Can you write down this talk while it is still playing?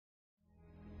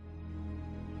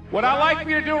What I'd like for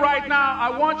you to do right now,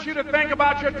 I want you to think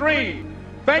about your dream.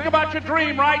 Think about your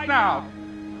dream right now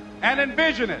and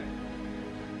envision it.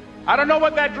 I don't know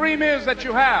what that dream is that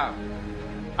you have.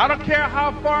 I don't care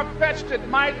how far-fetched it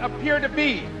might appear to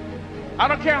be. I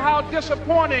don't care how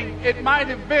disappointing it might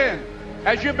have been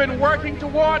as you've been working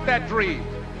toward that dream.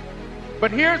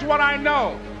 But here's what I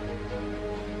know,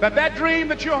 that dream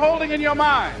that you're holding in your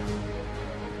mind,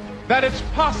 that it's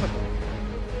possible.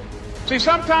 See,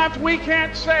 sometimes we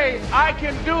can't say, I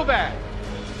can do that.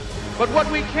 But what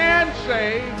we can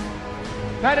say,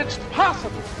 that it's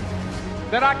possible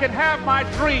that I can have my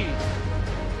dream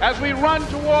as we run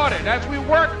toward it, as we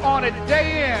work on it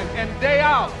day in and day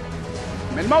out.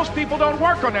 And most people don't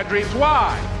work on their dreams.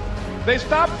 Why? They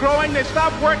stop growing, they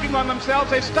stop working on themselves,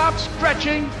 they stop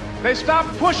stretching, they stop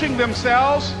pushing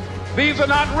themselves. These are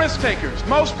not risk takers.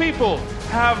 Most people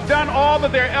have done all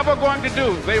that they're ever going to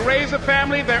do. They raise a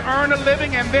family, they earn a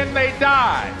living, and then they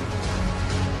die.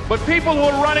 But people who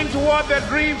are running toward their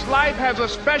dreams, life has a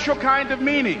special kind of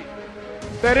meaning.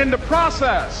 That in the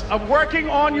process of working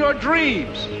on your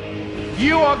dreams,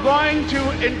 you are going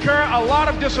to incur a lot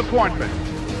of disappointment,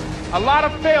 a lot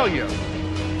of failure,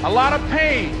 a lot of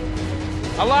pain,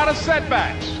 a lot of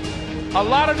setbacks, a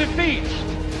lot of defeats.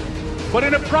 But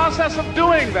in the process of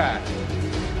doing that,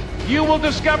 you will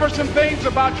discover some things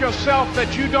about yourself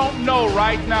that you don't know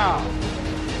right now.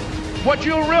 What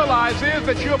you'll realize is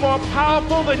that you're more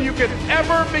powerful than you could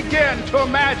ever begin to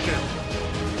imagine.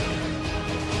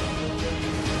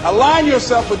 Align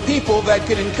yourself with people that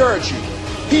can encourage you,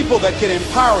 people that can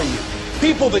empower you,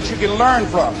 people that you can learn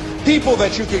from, people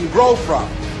that you can grow from.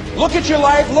 Look at your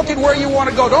life, look at where you want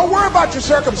to go. Don't worry about your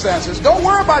circumstances. Don't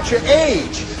worry about your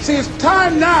age. See, it's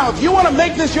time now. If you want to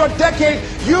make this your decade,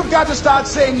 you've got to start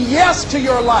saying yes to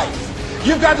your life.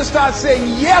 You've got to start saying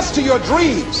yes to your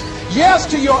dreams, yes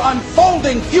to your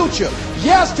unfolding future,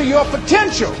 yes to your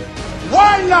potential.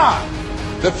 Why not?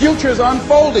 The future is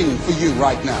unfolding for you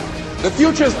right now. The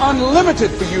future is unlimited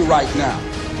for you right now.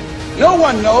 No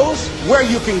one knows where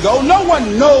you can go. No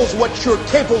one knows what you're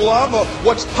capable of or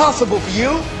what's possible for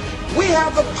you. We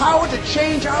have the power to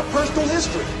change our personal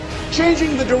history,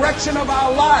 changing the direction of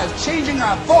our lives, changing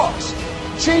our thoughts,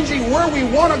 changing where we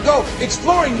want to go,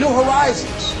 exploring new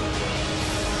horizons.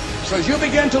 So as you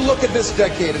begin to look at this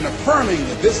decade and affirming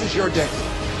that this is your decade,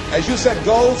 as you set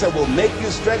goals that will make you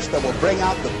stretch, that will bring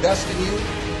out the best in you,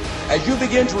 as you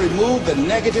begin to remove the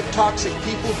negative, toxic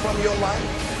people from your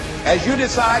life, as you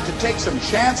decide to take some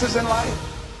chances in life.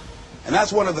 And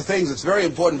that's one of the things that's very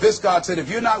important. Viscott said, if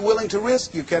you're not willing to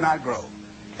risk, you cannot grow.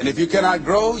 And if you cannot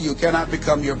grow, you cannot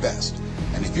become your best.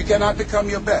 And if you cannot become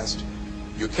your best,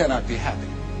 you cannot be happy.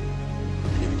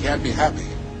 And if you can't be happy,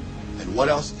 then what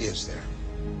else is there?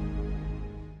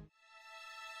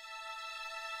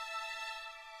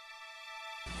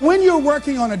 When you're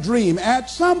working on a dream, at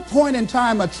some point in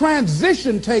time, a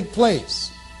transition takes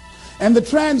place. And the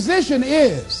transition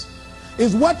is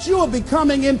what you are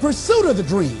becoming in pursuit of the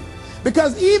dream.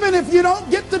 Because even if you don't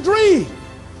get the dream,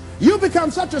 you become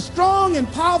such a strong and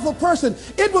powerful person,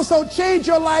 it will so change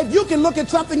your life, you can look at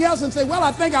something else and say, well,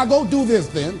 I think I'll go do this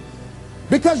then.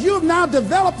 Because you've now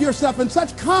developed yourself in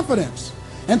such confidence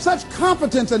and such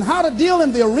competence in how to deal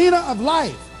in the arena of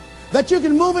life that you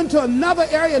can move into another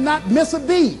area and not miss a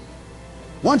beat.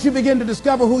 Once you begin to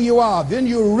discover who you are, then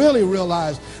you really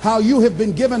realize how you have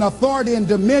been given authority and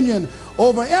dominion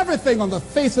over everything on the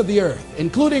face of the earth,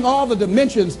 including all the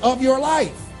dimensions of your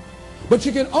life. But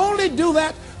you can only do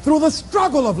that through the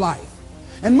struggle of life.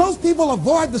 And most people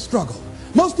avoid the struggle.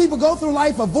 Most people go through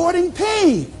life avoiding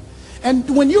pain.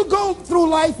 And when you go through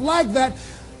life like that,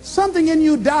 something in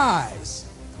you dies.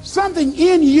 Something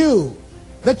in you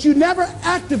that you never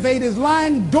activate is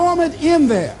lying dormant in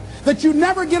there, that you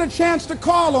never get a chance to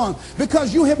call on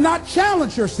because you have not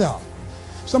challenged yourself.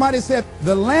 Somebody said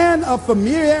the land of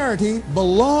familiarity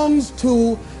belongs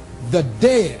to the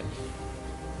dead.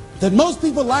 That most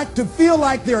people like to feel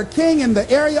like they're a king in the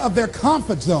area of their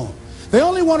comfort zone. They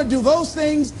only want to do those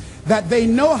things that they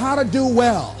know how to do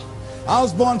well.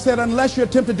 Osborne said, unless you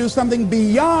attempt to do something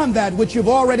beyond that which you've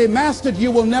already mastered, you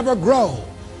will never grow.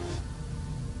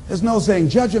 There's no saying,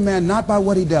 judge a man not by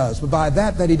what he does, but by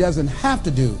that he doesn't have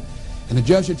to do. And to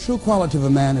judge the true quality of a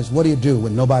man is what do you do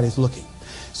when nobody's looking.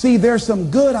 See, there's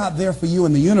some good out there for you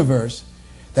in the universe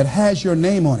that has your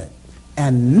name on it.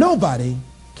 And nobody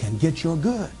can get your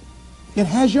good. It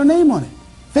has your name on it.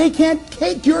 They can't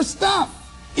take your stuff.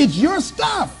 It's your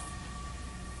stuff.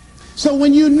 So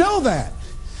when you know that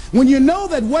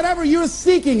whatever you're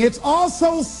seeking, it's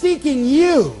also seeking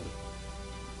you,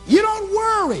 you don't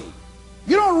worry.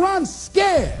 You don't run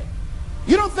scared.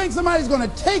 You don't think somebody's going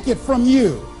to take it from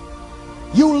you.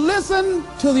 You listen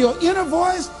to your inner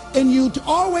voice and you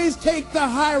always take the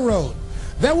high road.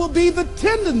 There will be the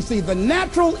tendency, the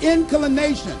natural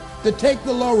inclination to take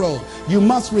the low road. You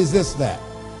must resist that.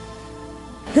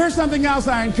 Here's something else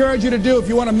I encourage you to do if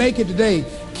you want to make it today.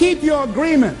 Keep your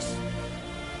agreements.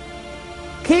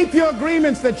 Keep your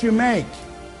agreements that you make.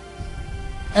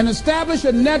 And establish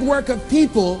a network of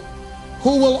people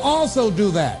who will also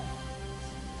do that.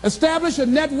 Establish a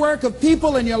network of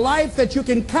people in your life that you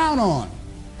can count on,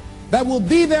 that will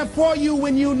be there for you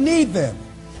when you need them,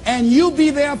 and you be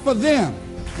there for them.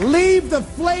 Leave the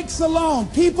flakes alone,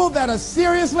 people that are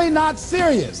seriously not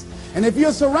serious. And if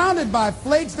you're surrounded by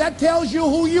flakes, that tells you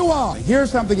who you are.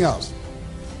 Here's something else.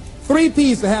 3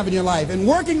 P's to have in your life. In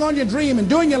working on your dream and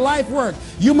doing your life work,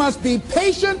 you must be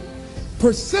patient,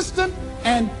 persistent,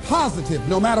 and positive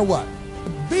no matter what.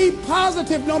 Be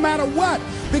positive no matter what.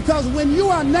 Because when you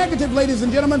are negative, ladies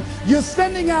and gentlemen, you're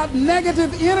sending out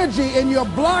negative energy and you're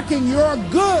blocking your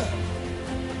good.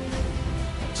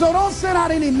 So don't send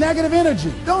out any negative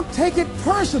energy. Don't take it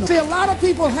personal. See, a lot of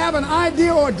people have an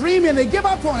idea or a dream and they give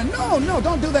up on it. No,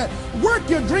 don't do that. Work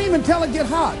your dream until it gets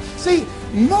hot. See,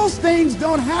 most things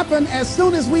don't happen as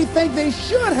soon as we think they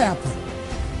should happen.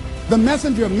 The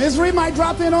messenger of misery might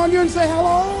drop in on you and say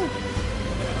hello.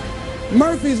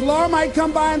 Murphy's Law might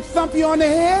come by and thump you on the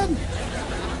head.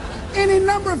 Any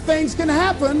number of things can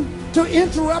happen to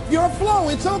interrupt your flow.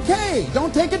 It's okay.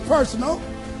 Don't take it personal.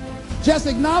 Just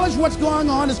acknowledge what's going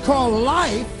on. It's called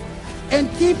life.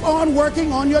 And keep on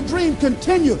working on your dream.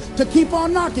 Continue to keep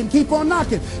on knocking,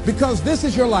 because this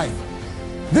is your life.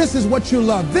 This is what you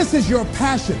love. This is your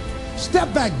passion.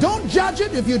 Step back. Don't judge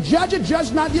it. If you judge it,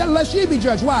 judge not yet, lest ye be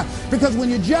judged. Why? Because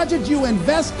when you judge it, you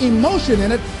invest emotion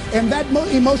in it, and that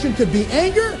emotion could be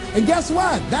anger, and guess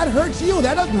what? That hurts you.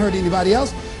 That doesn't hurt anybody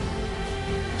else.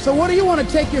 So what do you want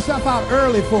to take yourself out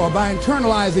early for by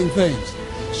internalizing things?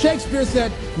 Shakespeare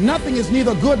said, nothing is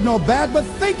neither good nor bad, but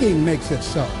thinking makes it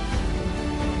so.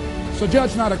 So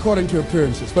judge not according to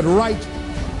appearances, but right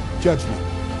judgment,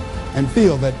 and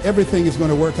feel that everything is going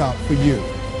to work out for you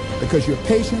because you're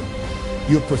patient,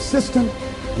 you're persistent,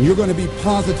 and you're going to be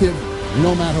positive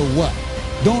no matter what.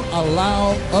 Don't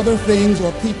allow other things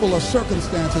or people or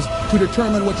circumstances to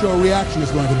determine what your reaction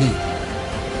is going to be.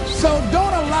 So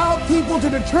don't allow people to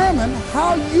determine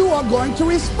how you are going to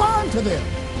respond to them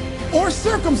or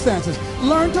circumstances.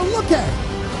 Learn to look at it.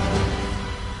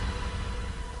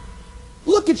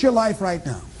 Look at your life right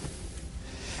now.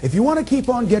 If you want to keep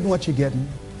on getting what you're getting,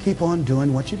 keep on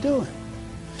doing what you're doing.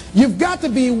 You've got to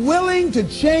be willing to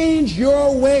change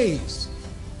your ways.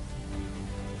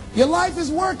 Your life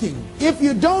is working. If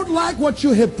you don't like what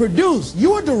you have produced,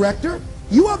 you're a director,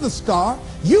 you are the star,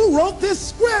 you wrote this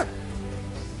script.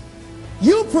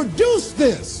 You produced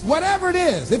this, whatever it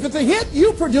is. If it's a hit,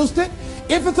 you produced it.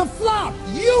 If it's a flop,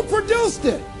 you produced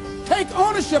it. Take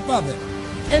ownership of it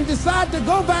and decide to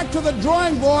go back to the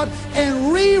drawing board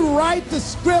and rewrite the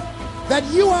script that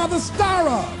you are the star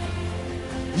of.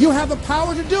 You have the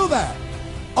power to do that.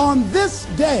 On this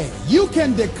day, you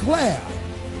can declare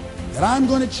that I'm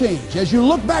going to change. As you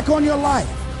look back on your life,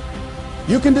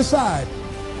 you can decide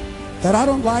that I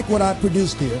don't like what I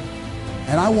produced here,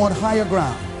 and I want higher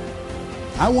ground.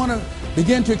 I want to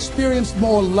begin to experience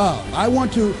more love. I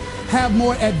want to have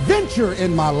more adventure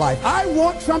in my life. I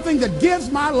want something that gives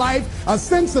my life a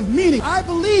sense of meaning. I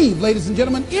believe, ladies and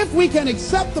gentlemen, if we can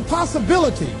accept the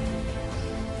possibility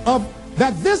of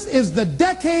that this is the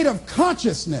decade of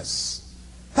consciousness.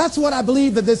 That's what I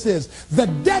believe that this is. The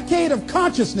decade of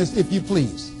consciousness, if you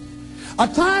please. A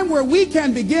time where we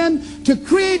can begin to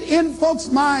create in folks'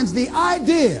 minds the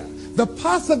idea, the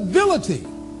possibility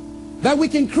that we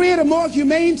can create a more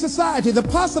humane society, the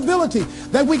possibility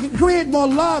that we can create more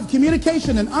love,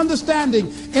 communication, and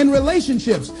understanding in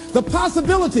relationships, the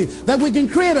possibility that we can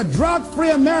create a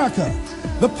drug-free America,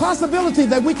 the possibility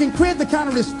that we can create the kind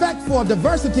of respect for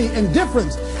diversity and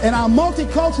difference in our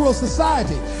multicultural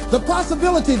society, the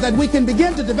possibility that we can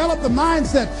begin to develop the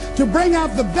mindset to bring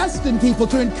out the best in people,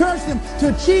 to encourage them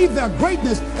to achieve their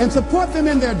greatness and support them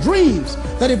in their dreams,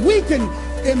 that if we can,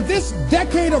 in this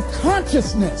decade of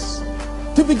consciousness,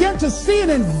 to begin to see and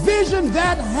envision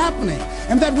that happening,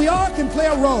 and that we all can play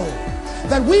a role,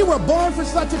 that we were born for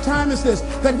such a time as this,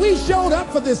 that we showed up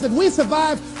for this, that we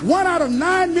survived 1 out of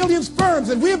 9 million sperms,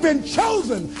 and we have been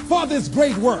chosen for this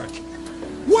great work.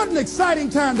 What an exciting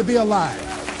time to be alive.